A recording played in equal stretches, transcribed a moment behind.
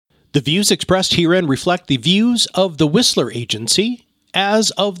The views expressed herein reflect the views of the Whistler Agency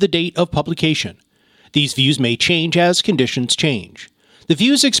as of the date of publication. These views may change as conditions change. The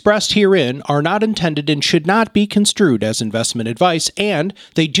views expressed herein are not intended and should not be construed as investment advice, and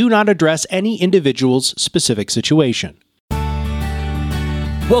they do not address any individual's specific situation.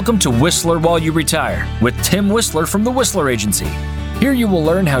 Welcome to Whistler While You Retire with Tim Whistler from the Whistler Agency. Here you will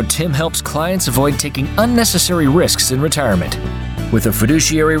learn how Tim helps clients avoid taking unnecessary risks in retirement. With a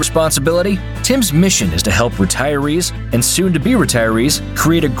fiduciary responsibility, Tim's mission is to help retirees and soon-to-be retirees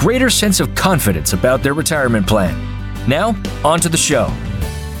create a greater sense of confidence about their retirement plan. Now, on to the show.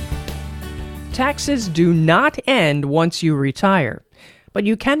 Taxes do not end once you retire, but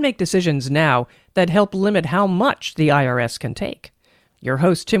you can make decisions now that help limit how much the IRS can take. Your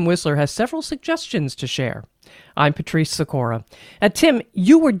host, Tim Whistler, has several suggestions to share. I'm Patrice Sikora. Tim,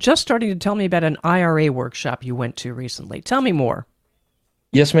 you were just starting to tell me about an IRA workshop you went to recently. Tell me more.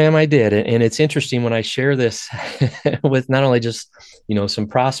 Yes, ma'am, I did. And it's interesting when I share this with not only just, some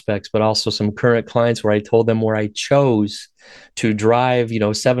prospects, but also some current clients where I told them where I chose to drive,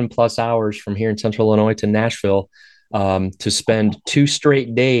 7+ hours from here in Central Illinois to Nashville to spend 2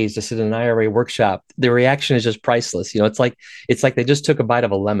 straight days to sit in an IRA workshop. The reaction is just priceless. It's like they just took a bite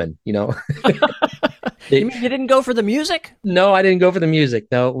of a lemon, You mean you didn't go for the music? No, I didn't go for the music.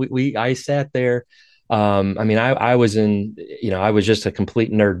 No, I sat there. I was I was just a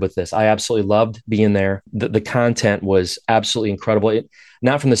complete nerd with this. I absolutely loved being there. The content was absolutely incredible.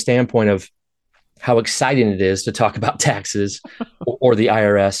 Not from the standpoint of how exciting it is to talk about taxes or the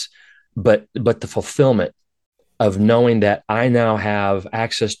IRS, but the fulfillment of knowing that I now have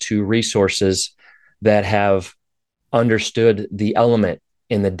access to resources that have understood the element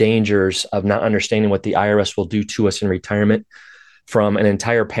and the dangers of not understanding what the IRS will do to us in retirement, from an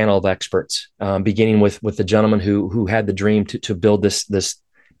entire panel of experts, beginning with the gentleman who had the dream to build this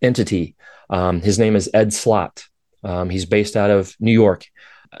entity. His name is Ed Slott. He's based out of New York.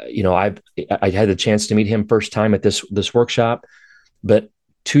 I had the chance to meet him first time at this workshop, but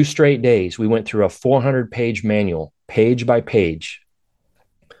 2 straight days we went through a 400-page manual, page by page,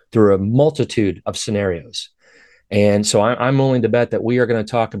 through a multitude of scenarios. And so I'm willing to bet that we are going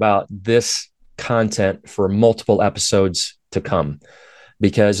to talk about this content for multiple episodes to come,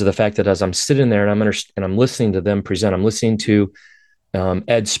 because of the fact that as I'm sitting there and I'm listening to them present, I'm listening to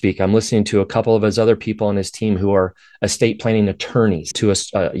Ed speak, I'm listening to a couple of his other people on his team who are estate planning attorneys, to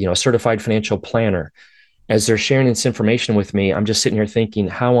a certified financial planner. As they're sharing this information with me, I'm just sitting here thinking,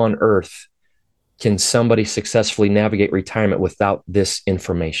 how on earth can somebody successfully navigate retirement without this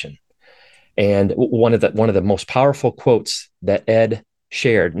information? And one of the most powerful quotes that Ed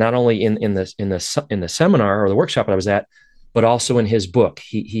shared, not only in the seminar or the workshop that I was at, but also in his book.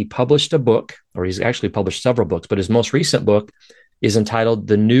 He published a book, or he's actually published several books, but his most recent book is entitled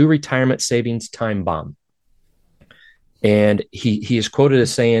The New Retirement Savings Time Bomb. And he is quoted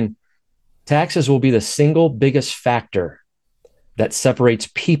as saying, taxes will be the single biggest factor that separates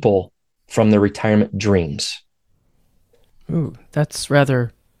people from their retirement dreams. Ooh, that's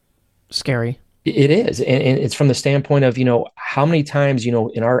rather scary. It is. And it's from the standpoint of, how many times,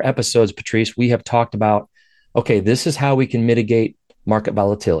 in our episodes, Patrice, we have talked about, okay, this is how we can mitigate market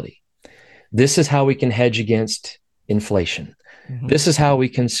volatility. This is how we can hedge against inflation. Mm-hmm. This is how we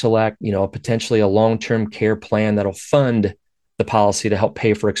can select, potentially a long-term care plan that'll fund the policy to help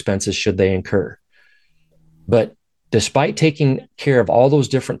pay for expenses should they incur. But despite taking care of all those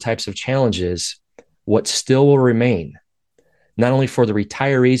different types of challenges, what still will remain, not only for the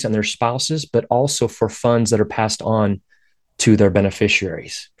retirees and their spouses, but also for funds that are passed on to their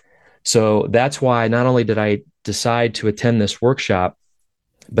beneficiaries. So that's why not only did I decide to attend this workshop,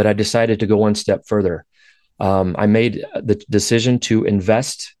 but I decided to go one step further. I made the decision to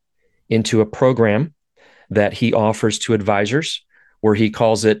invest into a program that he offers to advisors, where he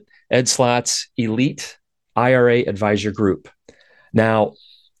calls it Ed Slott's Elite IRA Advisor Group. Now,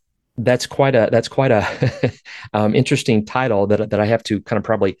 that's quite a interesting title that I have to kind of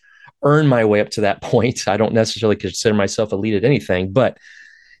probably earn my way up to that point. I don't necessarily consider myself elite at anything, but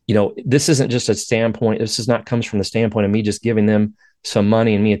this isn't just a standpoint. This comes from the standpoint of me just giving them some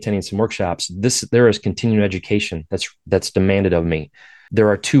money and me attending some workshops. There is continuing education that's demanded of me. There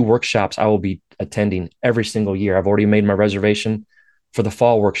are 2 workshops I will be attending every single year. I've already made my reservation for the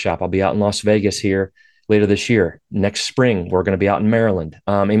fall workshop. I'll be out in Las Vegas here later this year. Next spring, we're going to be out in Maryland.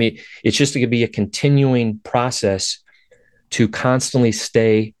 It's just going to be a continuing process to constantly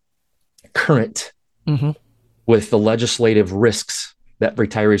stay current with the legislative risks that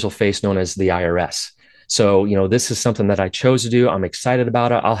retirees will face, known as the IRS. So, this is something that I chose to do. I'm excited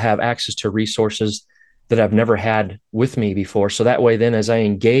about it. I'll have access to resources that I've never had with me before. So that way, then as I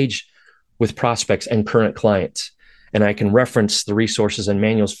engage with prospects and current clients, and I can reference the resources and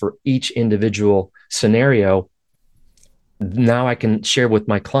manuals for each individual scenario, now I can share with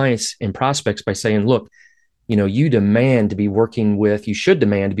my clients and prospects by saying, look, you should demand to be working with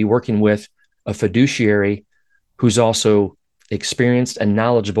a fiduciary who's also experienced and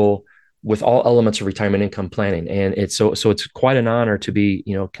knowledgeable with all elements of retirement income planning. And it's quite an honor to be,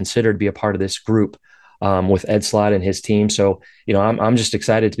 considered to be a part of this group with Ed Slott and his team. So, I'm just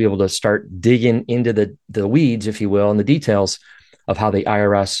excited to be able to start digging into the weeds, if you will, and the details of how the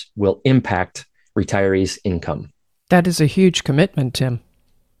IRS will impact retirees' income. That is a huge commitment, Tim.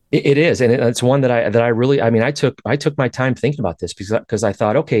 It is, and it's one that I really, I took my time thinking about this because I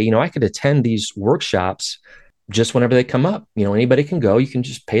thought, okay, I could attend these workshops just whenever they come up. Anybody can go. You can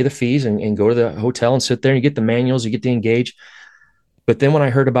just pay the fees and go to the hotel and sit there, and you get the manuals, you get to engage. But then when I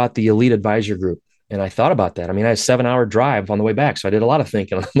heard about the Elite Advisor Group, and I thought about that, I had a 7-hour drive on the way back, so I did a lot of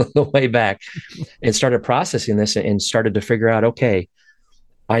thinking on the way back, and started processing this and started to figure out, okay,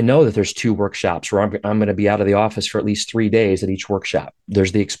 I know that there's 2 workshops where I'm going to be out of the office for at least 3 days at each workshop.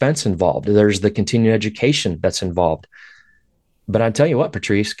 There's the expense involved. There's the continuing education that's involved. But I tell you what,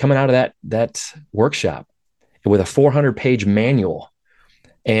 Patrice, coming out of that workshop with a 400-page manual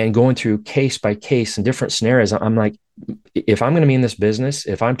and going through case by case and different scenarios, I'm like, if I'm going to be in this business,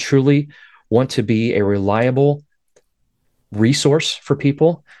 if I'm truly want to be a reliable resource for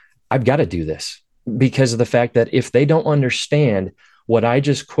people, I've got to do this, because of the fact that if they don't understand what I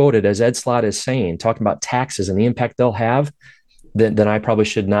just quoted, as Ed Slott is saying, talking about taxes and the impact they'll have, then I probably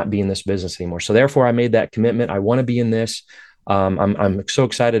should not be in this business anymore. So therefore, I made that commitment. I want to be in this. I'm so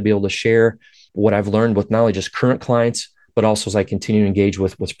excited to be able to share what I've learned with not only just current clients, but also as I continue to engage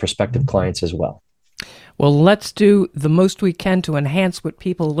with prospective clients as well. Well, let's do the most we can to enhance what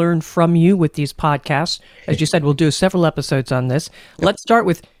people learn from you with these podcasts. As you said, we'll do several episodes on this. Let's start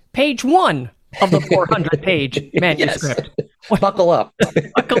with page 1 of the 400-page manuscript. Yes. Buckle up.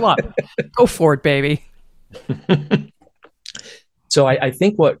 Buckle up. Go for it, baby. So I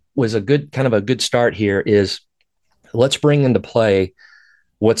think what was a good start here is, let's bring into play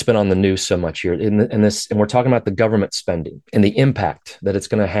what's been on the news so much here in this, and we're talking about the government spending and the impact that it's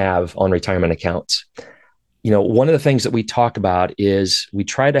going to have on retirement accounts. One of the things that we talk about is we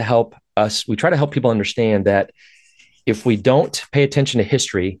try to help people understand that if we don't pay attention to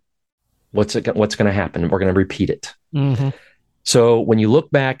history, what's going to happen? We're going to repeat it. Mm-hmm. So when you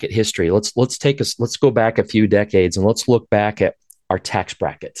look back at history, let's go back a few decades and let's look back at our tax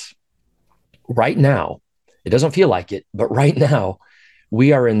brackets. Right now, it doesn't feel like it, but right now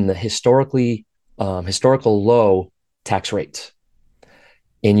we are in the historical low tax rates.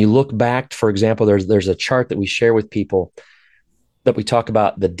 And you look back, for example, there's a chart that we share with people that we talk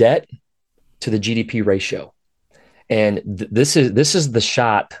about the debt to the GDP ratio. And this is the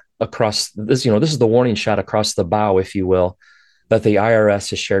shot across this, this is the warning shot across the bow, if you will, that the IRS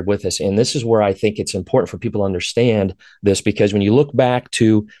has shared with us. And this is where I think it's important for people to understand this, because when you look back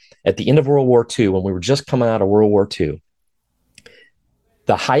to at the end of World War II, when we were just coming out of World War II,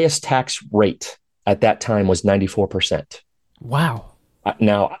 the highest tax rate at that time was 94%. Wow.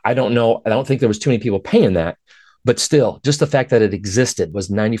 Now, I don't think there was too many people paying that, but still, just the fact that it existed was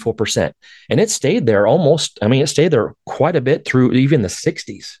 94%. And it stayed there it stayed there quite a bit through even the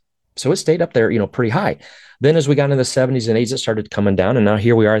 60s. So it stayed up there, pretty high. Then as we got into the 70s and 80s, it started coming down. And now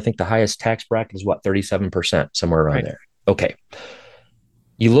here we are. I think the highest tax bracket is 37%, somewhere around there. Okay.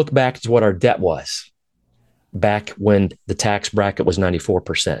 You look back to what our debt was back when the tax bracket was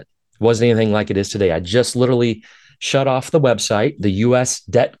 94%. It wasn't anything like it is today. I just literally shut off the website, the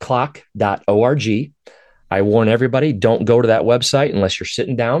usdebtclock.org. I warn everybody, don't go to that website unless you're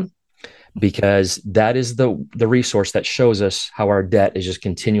sitting down, because that is the resource that shows us how our debt is just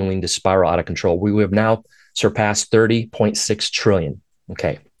continuing to spiral out of control. We have now surpassed 30.6 trillion.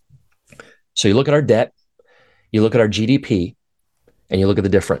 Okay. So you look at our debt, you look at our GDP, and you look at the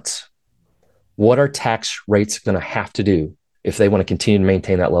difference. What are tax rates going to have to do if they want to continue to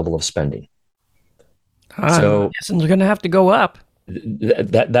maintain that level of spending? So they're going to have to go up.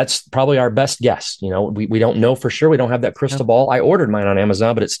 That's probably our best guess. We don't know for sure. We don't have that crystal ball. I ordered mine on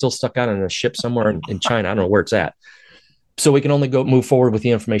Amazon, but it's still stuck out in a ship somewhere in China. I don't know where it's at. So we can only move forward with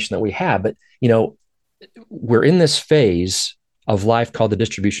the information that we have. But, we're in this phase of life called the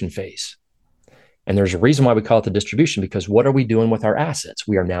distribution phase. And there's a reason why we call it the distribution, because what are we doing with our assets?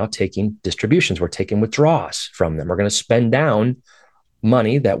 We are now taking distributions. We're taking withdrawals from them. We're going to spend down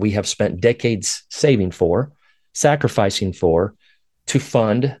money that we have spent decades saving for, sacrificing for, to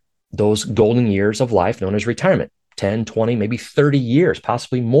fund those golden years of life known as retirement, 10, 20, maybe 30 years,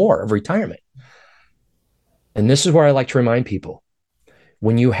 possibly more of retirement. And this is where I like to remind people,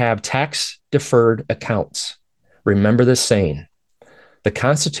 when you have tax deferred accounts, remember this saying: the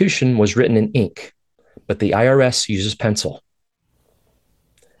Constitution was written in ink, but the IRS uses pencil.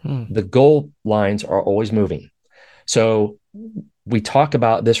 The goal lines are always moving. So we talk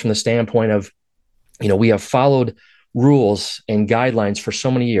about this from the standpoint of, we have followed rules and guidelines for so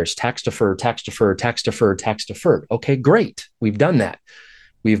many years: tax deferred, tax deferred, tax deferred, tax deferred. Okay, great. We've done that.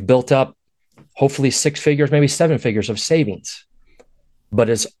 We've built up hopefully 6 figures, maybe 7 figures of savings. But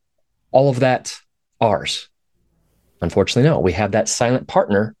is all of that ours? Unfortunately, no. We have that silent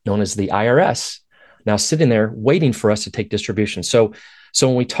partner known as the IRS now sitting there waiting for us to take distribution. So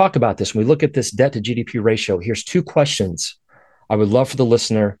when we talk about this, when we look at this debt to GDP ratio, here's 2 questions I would love for the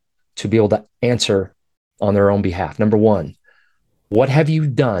listener to be able to answer on their own behalf. Number 1, what have you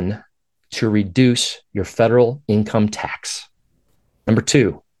done to reduce your federal income tax? Number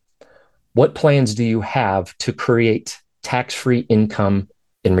 2, what plans do you have to create tax-free income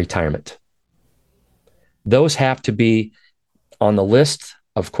in retirement? Those have to be on the list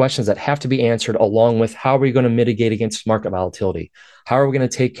of questions that have to be answered, along with how are we going to mitigate against market volatility? How are we going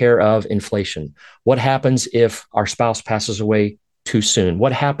to take care of inflation? What happens if our spouse passes away too soon?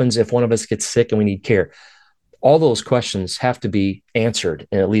 What happens if one of us gets sick and we need care? All those questions have to be answered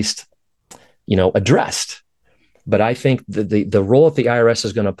and at least, addressed. But I think the role that the IRS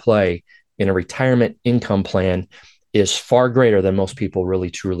is going to play in a retirement income plan is far greater than most people really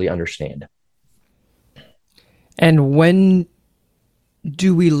truly understand. And when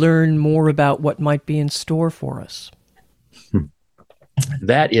do we learn more about what might be in store for us?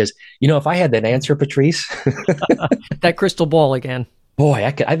 That is, if I had that answer, Patrice, that crystal ball again. Boy,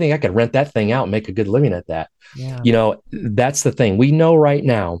 I think I could rent that thing out and make a good living at that. Yeah. That's the thing. We know right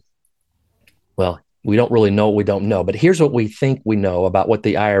now, well, we don't really know what we don't know, but here's what we think we know about what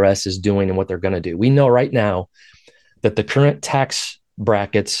the IRS is doing and what they're going to do. We know right now that the current tax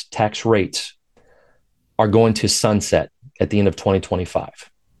brackets, tax rates are going to sunset at the end of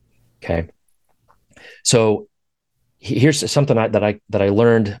 2025. Okay. So here's something that I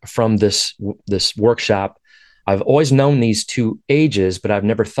learned from this workshop. I've always known these 2 ages, but I've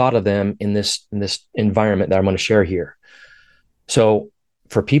never thought of them in this environment that I'm going to share here. So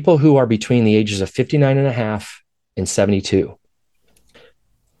for people who are between the ages of 59 and a half and 72,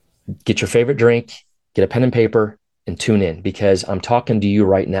 get your favorite drink, get a pen and paper, and tune in, because I'm talking to you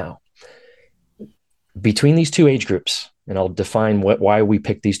right now. Between these 2 age groups, and I'll define why we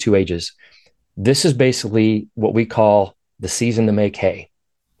picked these 2 ages, this is basically what we call the season to make hay.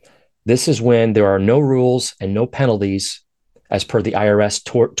 This is when there are no rules and no penalties as per the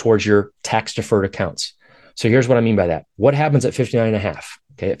IRS towards your tax deferred accounts. So here's what I mean by that. What happens at 59 and a half?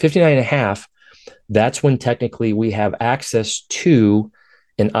 Okay, at 59 and a half, that's when technically we have access to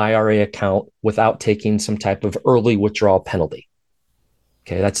an IRA account without taking some type of early withdrawal penalty.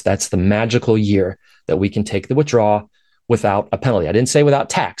 Okay, that's the magical year that we can take the withdrawal without a penalty. I didn't say without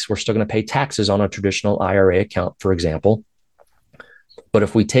tax. We're still going to pay taxes on a traditional IRA account, for example. But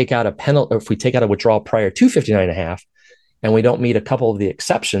if we take out a penalty, or if we take out a withdrawal prior to 59 and a half, and we don't meet a couple of the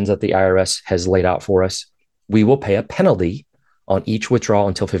exceptions that the IRS has laid out for us, we will pay a penalty on each withdrawal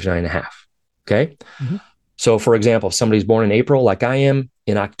until 59 and a half. Okay. Mm-hmm. So for example, if somebody's born in April, like I am,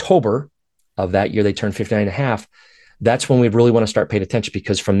 in October of that year, they turn 59 and a half. That's when we really want to start paying attention,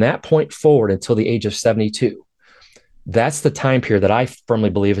 because from that point forward until the age of 72, that's the time period that I firmly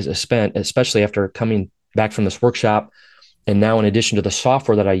believe is spent, especially after coming back from this workshop. And now, in addition to the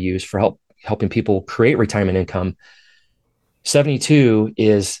software that I use for helping people create retirement income, 72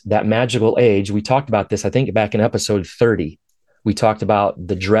 is that magical age. We talked about this, I think, back in episode 30. We talked about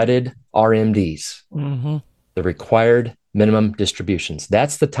the dreaded RMDs, mm-hmm. the required minimum distributions.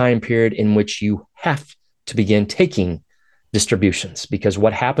 That's the time period in which you have to begin taking distributions, because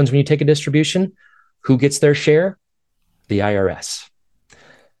what happens when you take a distribution? Who gets their share? The IRS.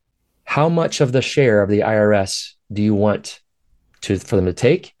 How much of the share of the IRS do you want for them to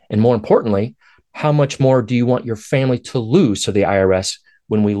take? And more importantly, how much more do you want your family to lose to the IRS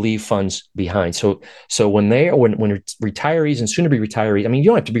when we leave funds behind? So when retirees and soon to be retirees, I mean, you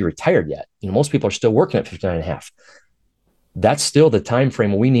don't have to be retired yet. Most people are still working at 59 and a half. That's still the time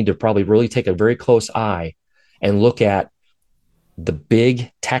frame when we need to probably really take a very close eye and look at the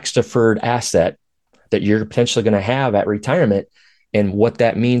big tax deferred asset that you're potentially going to have at retirement, and what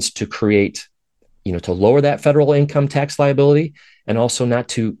that means to create, to lower that federal income tax liability, and also not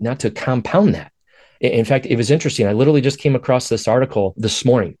to compound that. In fact, it was interesting. I literally just came across this article this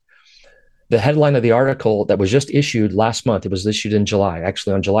morning. The headline of the article that was just issued last month, it was issued in July,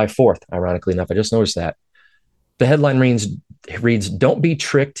 actually on July 4th, ironically enough. I just noticed that. The headline reads, "Don't be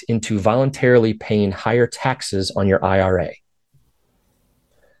tricked into voluntarily paying higher taxes on your IRA."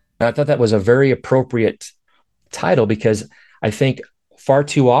 And I thought that was a very appropriate title because I think far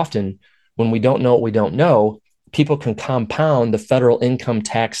too often when we don't know what we don't know, people can compound the federal income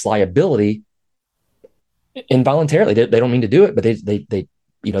tax liability involuntarily. They don't mean to do it, but they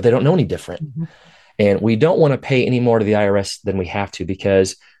don't know any different. Mm-hmm. And we don't want to pay any more to the IRS than we have to,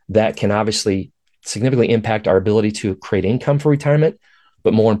 because that can obviously significantly impact our ability to create income for retirement.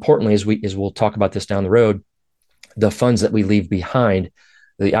 But more importantly, as we'll talk about this down the road, the funds that we leave behind,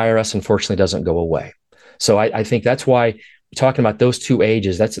 the IRS unfortunately doesn't go away. So I think that's why talking about those two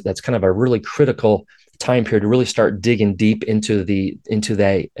ages, that's kind of a really critical time period to really start digging deep into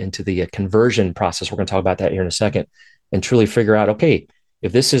the conversion process. We're going to talk about that here in a second, and truly figure out, okay,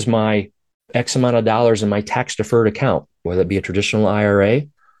 if this is my X amount of dollars in my tax deferred account, whether it be a traditional IRA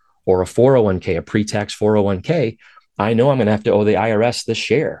or a 401k, a pre-tax 401k, I know I'm going to have to owe the IRS this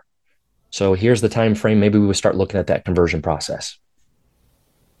share. So here's the time frame. Maybe we would start looking at that conversion process.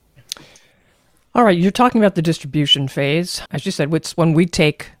 All right, you're talking about the distribution phase. As you said, it's when we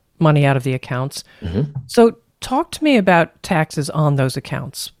take money out of the accounts. Mm-hmm. So talk to me about taxes on those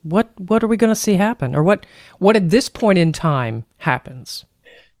accounts. What are we going to see happen? Or what at this point in time happens?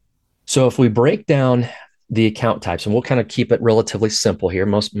 So if we break down the account types, and we'll kind of keep it relatively simple here.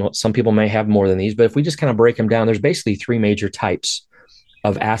 Some people may have more than these, but if we just kind of break them down, there's basically three major types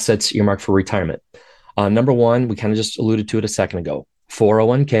of assets earmarked for retirement. Number one, we kind of just alluded to it a second ago,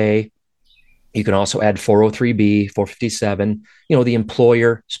 401k. You can also add 403b, 457, the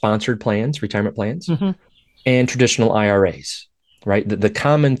employer sponsored plans, retirement plans, mm-hmm. and traditional IRAs, right? The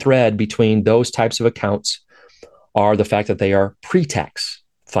common thread between those types of accounts are the fact that they are pre-tax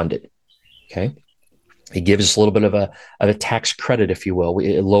funded. Okay. It gives us a little bit of a tax credit, if you will.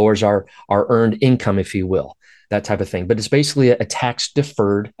 It lowers our earned income, if you will, that type of thing. But it's basically a tax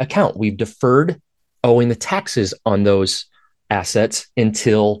deferred account. We've deferred owing the taxes on those assets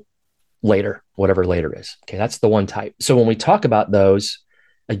until later, whatever later is. Okay, that's the one type. So when we talk about those,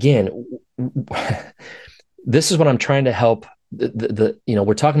 again, this is what I'm trying to help.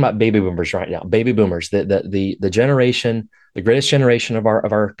 We're talking about baby boomers right now. Baby boomers, the generation, the greatest generation of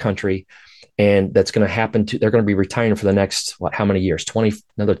our country. And that's going to happen they're going to be retiring for the next, how many years? 20,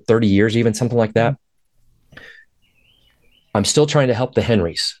 another 30 years, even something like that. I'm still trying to help the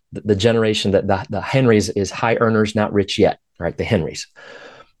Henrys, the generation that the Henrys is high earners, not rich yet, right? The Henrys.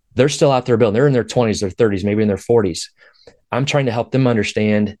 They're still out there building. They're in their 20s, their 30s, maybe in their 40s. I'm trying to help them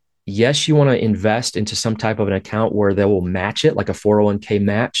understand, yes, you want to invest into some type of an account where they will match it, like a 401k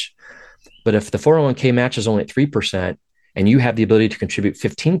match. But if the 401k match is only at 3%, and you have the ability to contribute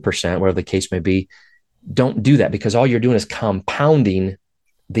 15%, whatever the case may be, don't do that, because all you're doing is compounding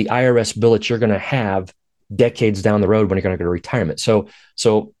the IRS bill that you're going to have decades down the road when you're going to go to retirement. So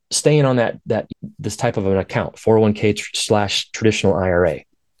staying on this type of an account, 401k / traditional IRA,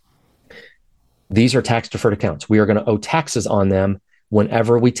 these are tax deferred accounts. We are going to owe taxes on them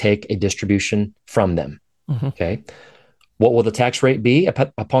whenever we take a distribution from them. Mm-hmm. Okay. What will the tax rate be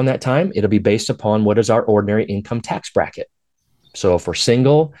upon that time? It'll be based upon what is our ordinary income tax bracket. So if we're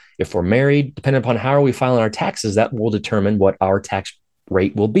single, if we're married, depending upon how are we filing our taxes, that will determine what our tax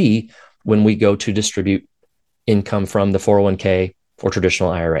rate will be when we go to distribute income from the 401k or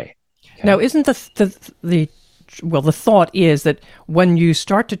traditional IRA. Okay? Now, isn't the thought is that when you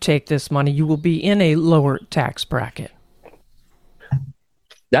start to take this money, you will be in a lower tax bracket?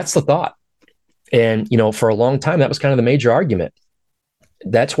 That's the thought. And, for a long time, that was kind of the major argument.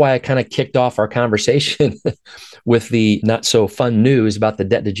 That's why I kind of kicked off our conversation with the not so fun news about the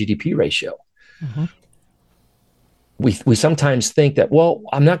debt to GDP ratio. Mm-hmm. We sometimes think that, well,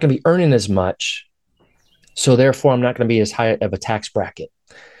 I'm not going to be earning as much, so therefore I'm not going to be as high of a tax bracket.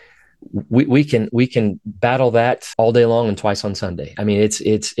 We can battle that all day long and twice on Sunday. I mean,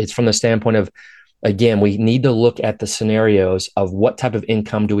 it's from the standpoint of, again, we need to look at the scenarios of what type of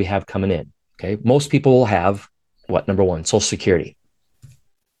income do we have coming in. Okay. Most people will have number one, Social Security.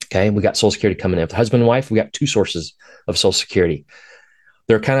 Okay. We got Social Security coming in. If the husband and wife, we got two sources of Social Security.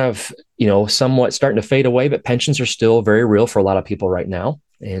 They're kind of, somewhat starting to fade away, but pensions are still very real for a lot of people right now.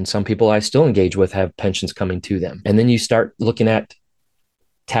 And some people I still engage with have pensions coming to them. And then you start looking at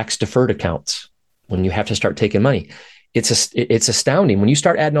tax deferred accounts when you have to start taking money. It's astounding. When you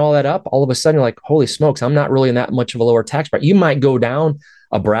start adding all that up, all of a sudden you're like, holy smokes, I'm not really in that much of a lower tax bracket. You might go down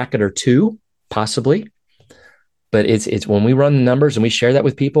a bracket or two, possibly. But it's when we run the numbers and we share that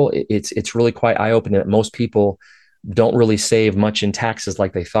with people, it's really quite eye-opening that most people don't really save much in taxes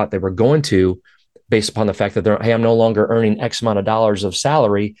like they thought they were going to based upon the fact that hey, I'm no longer earning X amount of dollars of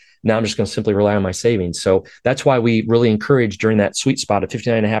salary. Now I'm just going to simply rely on my savings. So that's why we really encourage during that sweet spot of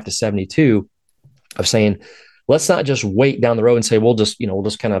 59.5 to 72 of saying, let's not just wait down the road and say, we'll just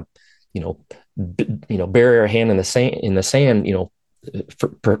kind of, bury our hand in the sand,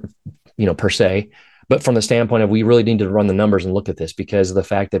 per se. But from the standpoint of, we really need to run the numbers and look at this, because of the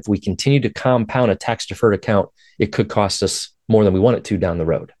fact that if we continue to compound a tax deferred account, it could cost us more than we want it to down the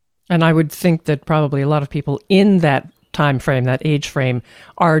road. And I would think that probably a lot of people in that time frame, that age frame,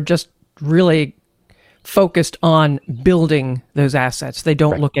 are just really focused on building those assets. They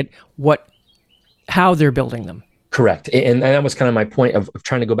don't look at how they're building them. Correct. And that was kind of my point of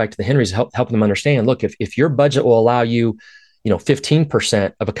trying to go back to the Henrys, helping them understand, look, if your budget will allow you,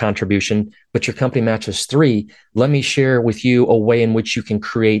 15% of a contribution, but your company matches 3%, let me share with you a way in which you can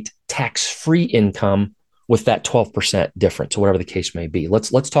create tax-free income with that 12% difference, or whatever the case may be.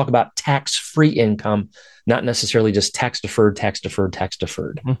 Let's talk about tax-free income, not necessarily just tax deferred.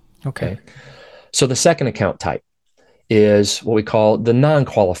 Okay. So the second account type is what we call the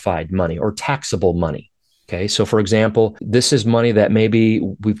non-qualified money or taxable money. Okay. So for example, this is money that maybe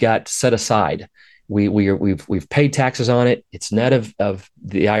we've got set aside. We've paid taxes on it. It's net of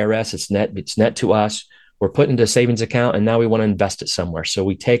the IRS. It's net to us. We're put into a savings account, and now we want to invest it somewhere. So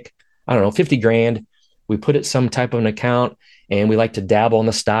we take, $50,000, we put it some type of an account, and we like to dabble in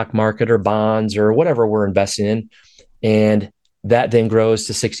the stock market or bonds or whatever we're investing in. And that then grows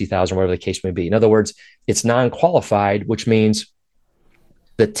to 60,000, whatever the case may be. In other words, it's non-qualified, which means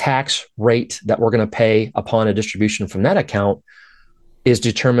the tax rate that we're going to pay upon a distribution from that account is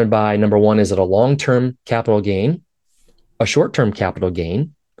determined by, number one, is it a long-term capital gain, a short-term capital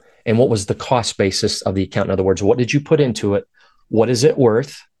gain, and what was the cost basis of the account? In other words, what did you put into it? What is it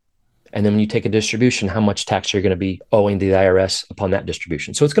worth? And then when you take a distribution, how much tax you're going to be owing the IRS upon that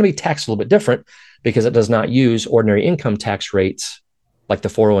distribution. So it's going to be taxed a little bit different because it does not use ordinary income tax rates like the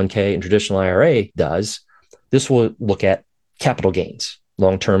 401k and traditional IRA does. This will look at capital gains,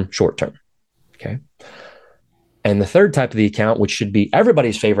 long-term, short-term. Okay. And the third type of the account, which should be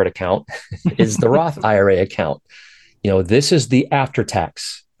everybody's favorite account, is the Roth IRA account. This is the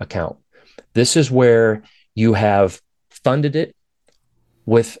after-tax account. This is where you have funded it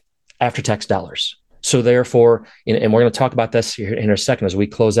with after-tax dollars. So therefore, and we're going to talk about this here in a second as we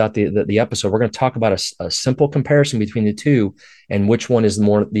close out the episode, we're going to talk about a simple comparison between the two and which one is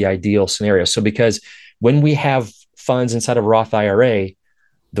more the ideal scenario. So because when we have funds inside of Roth IRA,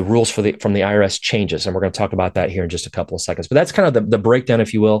 the rules from the IRS changes, and we're going to talk about that here in just a couple of seconds. But that's kind of the breakdown,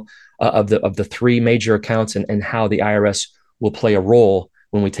 if you will, of the three major accounts and how the IRS will play a role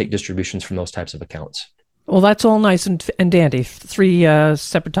when we take distributions from those types of accounts. Well, that's all nice and dandy. Three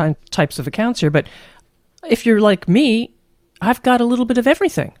separate types of accounts here, but if you're like me, I've got a little bit of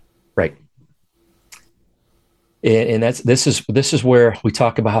everything. Right. And this is where we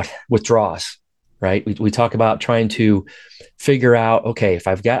talk about withdrawals. Right. We talk about trying to figure out, okay, if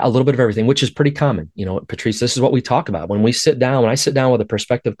I've got a little bit of everything, which is pretty common, Patrice, this is what we talk about when I sit down with a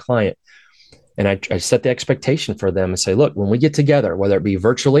prospective client, and I set the expectation for them and say, look, when we get together, whether it be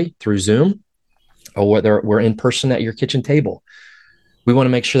virtually through Zoom or whether we're in person at your kitchen table, we want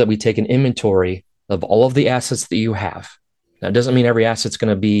to make sure that we take an inventory of all of the assets that you have. Now, it doesn't mean every asset's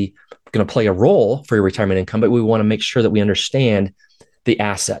going to play a role for your retirement income, but we want to make sure that we understand the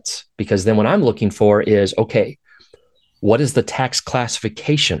assets, because then what I'm looking for is, okay, what is the tax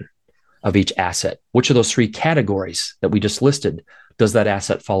classification of each asset? Which of those three categories that we just listed does that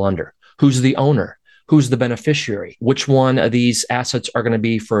asset fall under? Who's the owner? Who's the beneficiary? Which one of these assets are going to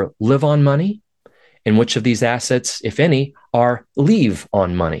be for live on money? And which of these assets, if any, are leave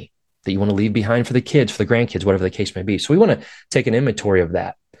on money that you want to leave behind for the kids, for the grandkids, whatever the case may be. So we want to take an inventory of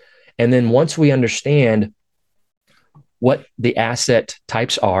that. And then once we understand what the asset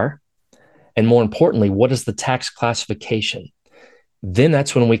types are, and more importantly, what is the tax classification, then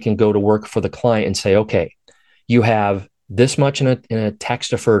that's when we can go to work for the client and say, okay, you have this much in a tax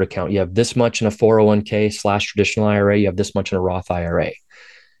deferred account. You have this much in a 401k / traditional IRA. You have this much in a Roth IRA.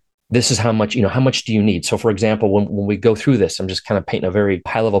 This is how much, how much do you need? So for example, when we go through this, I'm just kind of painting a very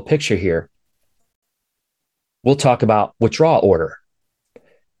high level picture here. We'll talk about withdrawal order.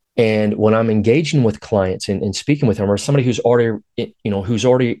 And when I'm engaging with clients and speaking with them, or somebody who's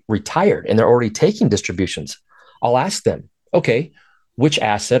already retired and they're already taking distributions, I'll ask them, okay, which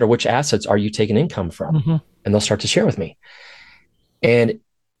asset or which assets are you taking income from? Mm-hmm. And they'll start to share with me. And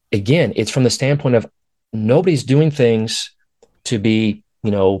again, it's from the standpoint of nobody's doing things to be,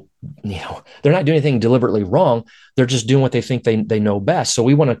 they're not doing anything deliberately wrong. They're just doing what they think they know best. So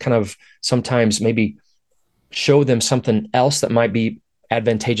we want to kind of sometimes maybe show them something else that might be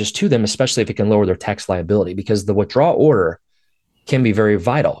advantageous to them, especially if it can lower their tax liability, because the withdrawal order can be very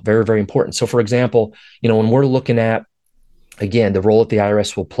vital, very, very important. So for example, when we're looking at, again, the role that the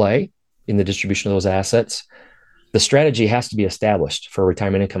IRS will play in the distribution of those assets, the strategy has to be established for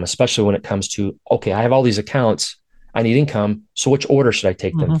retirement income, especially when it comes to, okay, I have all these accounts, I need income, so which order should I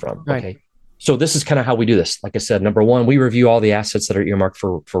take them from? Right. Okay. So this is kind of how we do this. Like I said, number one, we review all the assets that are earmarked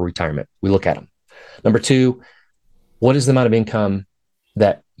for retirement. We look at them. Number two, what is the amount of income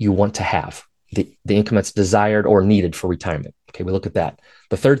that you want to have, the income that's desired or needed for retirement? Okay, we look at that.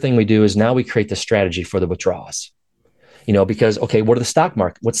 The third thing we do is now we create the strategy for the withdrawals. Because, okay, what's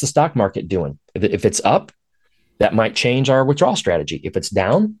the stock market doing? If it's up, that might change our withdrawal strategy. If it's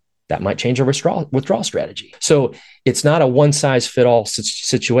down, that might change our withdrawal strategy. So it's not a one-size-fits-all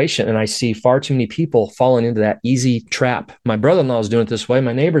situation. And I see far too many people falling into that easy trap. My brother-in-law is doing it this way.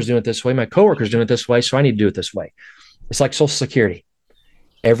 My neighbor's doing it this way. My coworker's doing it this way. So I need to do it this way. It's like Social Security.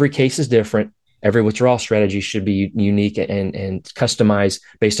 Every case is different. Every withdrawal strategy should be unique and customized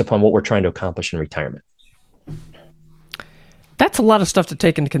based upon what we're trying to accomplish in retirement. That's a lot of stuff to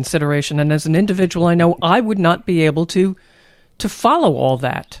take into consideration. And as an individual, I know I would not be able to follow all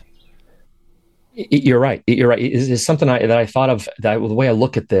that. You're right. It's something that I thought of, the way I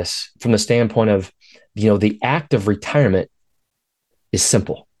look at this from the standpoint of, the act of retirement is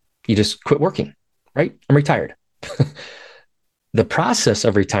simple. You just quit working, right? I'm retired. The process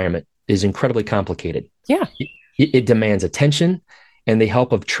of retirement is incredibly complicated. Yeah. It demands attention and the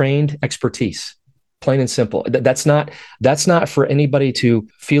help of trained expertise. Plain and simple. That's not for anybody to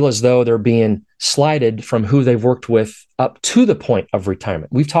feel as though they're being slighted from who they've worked with up to the point of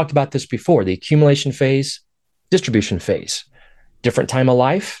retirement. We've talked about this before, the accumulation phase, distribution phase, different time of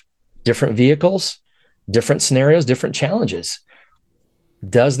life, different vehicles, different scenarios, different challenges.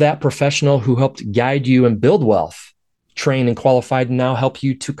 Does that professional who helped guide you and build wealth, train and qualified, now help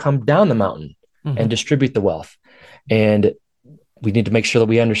you to come down the mountain and distribute the wealth? And we need to make sure that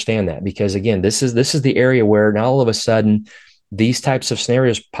we understand that, because again, this is the area where now all of a sudden these types of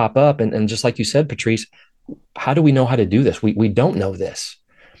scenarios pop up. And just like you said, Patrice, how do we know how to do this? We don't know this.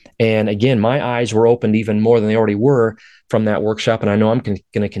 And again, my eyes were opened even more than they already were from that workshop. And I know I'm going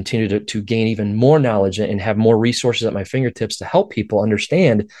to continue to gain even more knowledge and have more resources at my fingertips to help people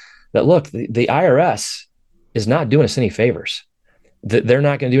understand that, look, the IRS is not doing us any favors. They're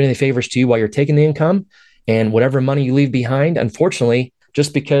not going to do any favors to you while you're taking the income. And whatever money you leave behind, unfortunately,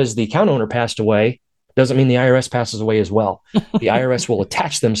 just because the account owner passed away doesn't mean the IRS passes away as well. The IRS will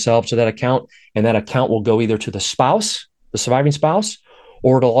attach themselves to that account, and that account will go either to the spouse, the surviving spouse,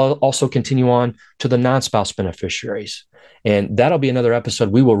 or it'll also continue on to the non-spouse beneficiaries. And that'll be another episode.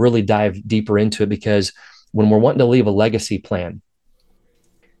 We will really dive deeper into it, because when we're wanting to leave a legacy plan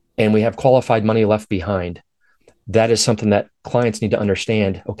and we have qualified money left behind, that is something that clients need to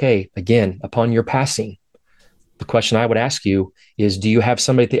understand. Okay, again, upon your passing, the question I would ask you is, do you have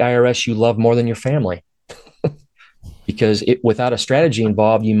somebody at the IRS you love more than your family? Because without a strategy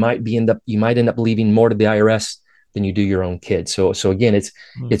involved, you might end up leaving more to the IRS than you do your own kids. So again,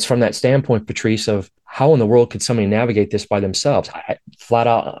 it's from that standpoint, Patrice, of how in the world could somebody navigate this by themselves? Flat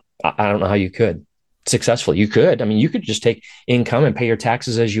out, I don't know how you could successfully. You could. I mean, you could just take income and pay your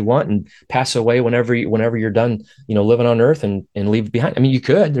taxes as you want and pass away whenever you're done, living on earth and leave it behind. I mean, you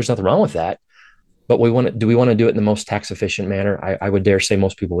could. There's nothing wrong with that. But do we want to do it in the most tax efficient manner? I would dare say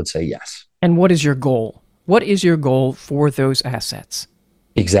most people would say yes. And what is your goal? What is your goal for those assets?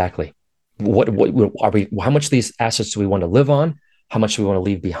 Exactly. What are we? How much of these assets do we want to live on? How much do we want to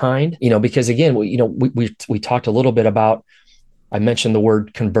leave behind? Because again, we talked a little bit about. I mentioned the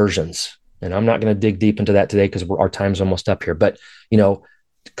word conversions, and I'm not going to dig deep into that today because our time's almost up here. But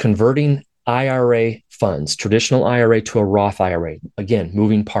converting IRA funds, traditional IRA to a Roth IRA, again,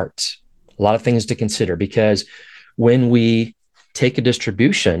 moving parts. A lot of things to consider, because when we take a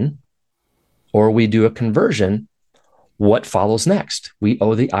distribution or we do a conversion, what follows next? We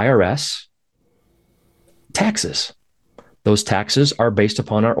owe the IRS taxes. Those taxes are based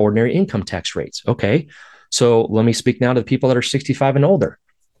upon our ordinary income tax rates. Okay, so let me speak now to the people that are 65 and older.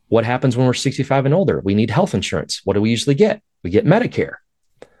 What happens when we're 65 and older? We need health insurance. What do we usually get? We get Medicare.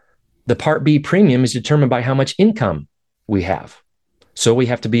 The Part B premium is determined by how much income we have. So we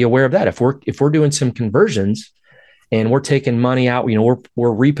have to be aware of that. If we're doing some conversions and we're taking money out, we're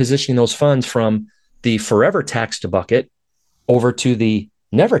repositioning those funds from the forever taxed bucket over to the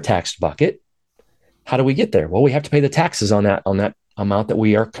never taxed bucket. How do we get there? Well, we have to pay the taxes on that amount that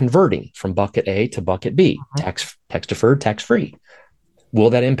we are converting from bucket A to bucket B, tax deferred, tax free. Will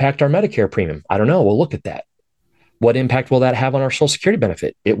that impact our Medicare premium? I don't know. We'll look at that. What impact will that have on our Social Security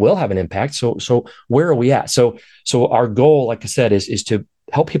benefit? It will have an impact. So where are we at? So our goal, like I said, is to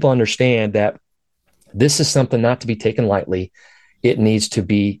help people understand that this is something not to be taken lightly. It needs to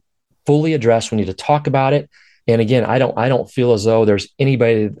be fully addressed. We need to talk about it. And again, I don't feel as though there's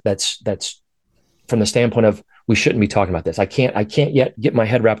anybody that's from the standpoint of we shouldn't be talking about this. I can't yet get my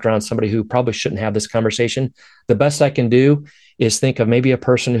head wrapped around somebody who probably shouldn't have this conversation. The best I can do is think of maybe a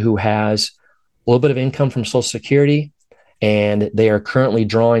person who has a little bit of income from Social Security, and they are currently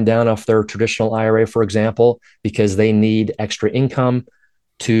drawing down off their traditional IRA, for example, because they need extra income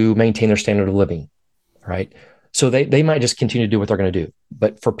to maintain their standard of living, right? So they might just continue to do what they're going to do.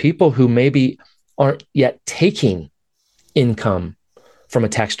 But for people who maybe aren't yet taking income from a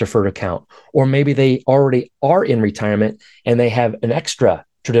tax-deferred account, or maybe they already are in retirement and they have an extra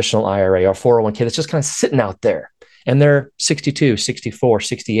traditional IRA or 401k that's just kind of sitting out there, and they're 62, 64,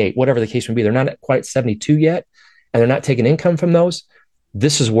 68, whatever the case may be. They're not quite 72 yet, and they're not taking income from those.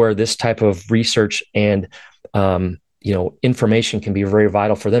 This is where this type of research and information can be very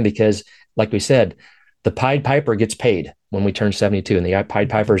vital for them, because, like we said, the Pied Piper gets paid when we turn 72, and the Pied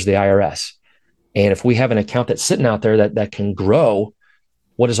Piper is the IRS. And if we have an account that's sitting out there that can grow,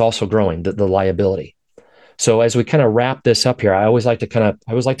 what is also growing? The liability. So as we kind of wrap this up here, I always like to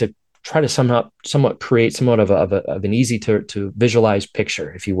try to somewhat create somewhat of an easy to visualize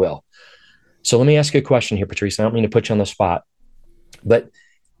picture, if you will. So let me ask you a question here, Patrice. I don't mean to put you on the spot, but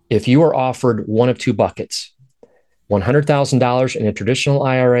if you are offered one of two buckets, $100,000 in a traditional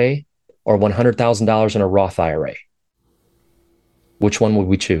IRA or $100,000 in a Roth IRA, which one would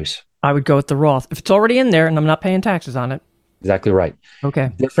we choose? I would go with the Roth. If it's already in there and I'm not paying taxes on it. Exactly right.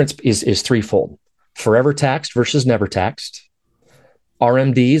 Okay. The difference is threefold: forever taxed versus never taxed,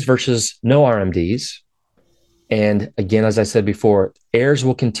 RMDs versus no RMDs. And again, as I said before, heirs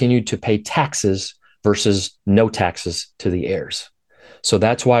will continue to pay taxes versus no taxes to the heirs. So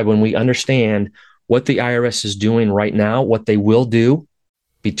that's why when we understand what the IRS is doing right now, what they will do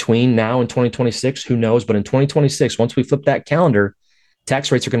between now and 2026, who knows? But in 2026, once we flip that calendar,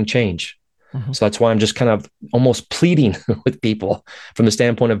 tax rates are going to change. Mm-hmm. So that's why I'm just kind of almost pleading with people from the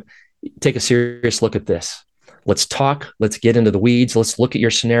standpoint of take a serious look at this. Let's talk. Let's get into the weeds. Let's look at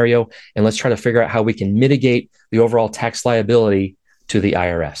your scenario, and let's try to figure out how we can mitigate the overall tax liability to the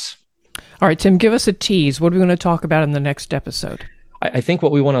IRS. All right, Tim, give us a tease. What are we going to talk about in the next episode? I think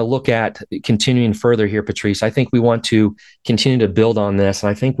what we want to look at, continuing further here, Patrice, I think we want to continue to build on this. And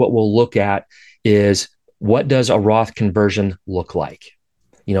I think what we'll look at is, what does a Roth conversion look like?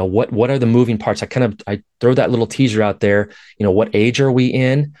 What are the moving parts? I throw that little teaser out there. What age are we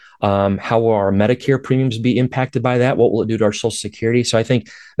in? How will our Medicare premiums be impacted by that? What will it do to our Social Security? So I think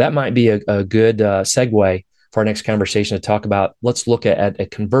that might be a good segue for our next conversation to talk about. Let's look at a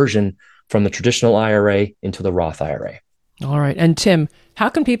conversion from the traditional IRA into the Roth IRA. All right. And Tim, how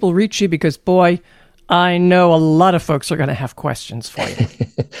can people reach you? Because boy, I know a lot of folks are going to have questions for you.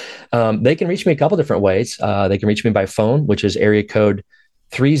 They can reach me a couple different ways. They can reach me by phone, which is area code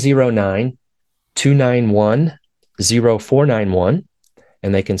 309-291-0491.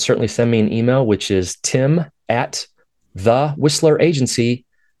 And they can certainly send me an email, which is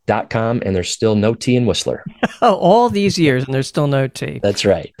tim@thewhistleragency.com. And there's still no T in Whistler. Oh, all these years and there's still no T. That's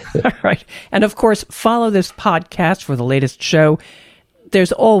right. All right. And of course, follow this podcast for the latest show.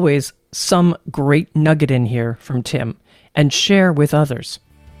 There's always some great nugget in here from Tim, and share with others.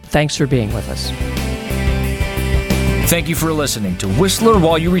 Thanks for being with us. Thank you for listening to Whistler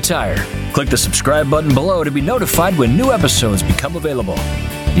While You Retire. Click the subscribe button below to be notified when new episodes become available.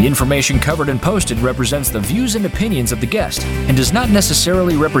 The information covered and posted represents the views and opinions of the guest and does not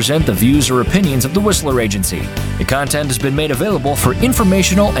necessarily represent the views or opinions of the Whistler Agency. The content has been made available for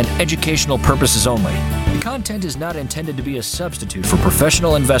informational and educational purposes only. The content is not intended to be a substitute for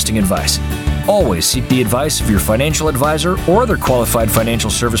professional investing advice. Always seek the advice of your financial advisor or other qualified financial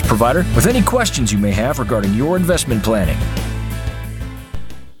service provider with any questions you may have regarding your investment planning.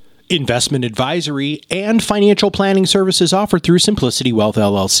 Investment advisory and financial planning services offered through Simplicity Wealth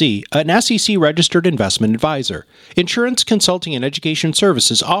LLC, an SEC-registered investment advisor. Insurance, consulting, and education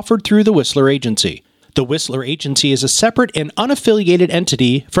services offered through the Whistler Agency. The Whistler Agency is a separate and unaffiliated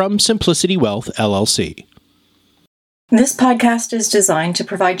entity from Simplicity Wealth LLC. This podcast is designed to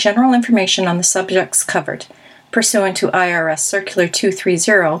provide general information on the subjects covered. Pursuant to IRS Circular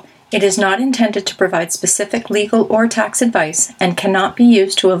 230, it is not intended to provide specific legal or tax advice and cannot be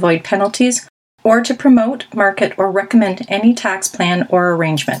used to avoid penalties or to promote, market, or recommend any tax plan or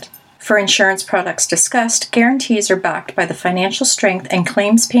arrangement. For insurance products discussed, guarantees are backed by the financial strength and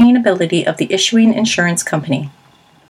claims-paying ability of the issuing insurance company.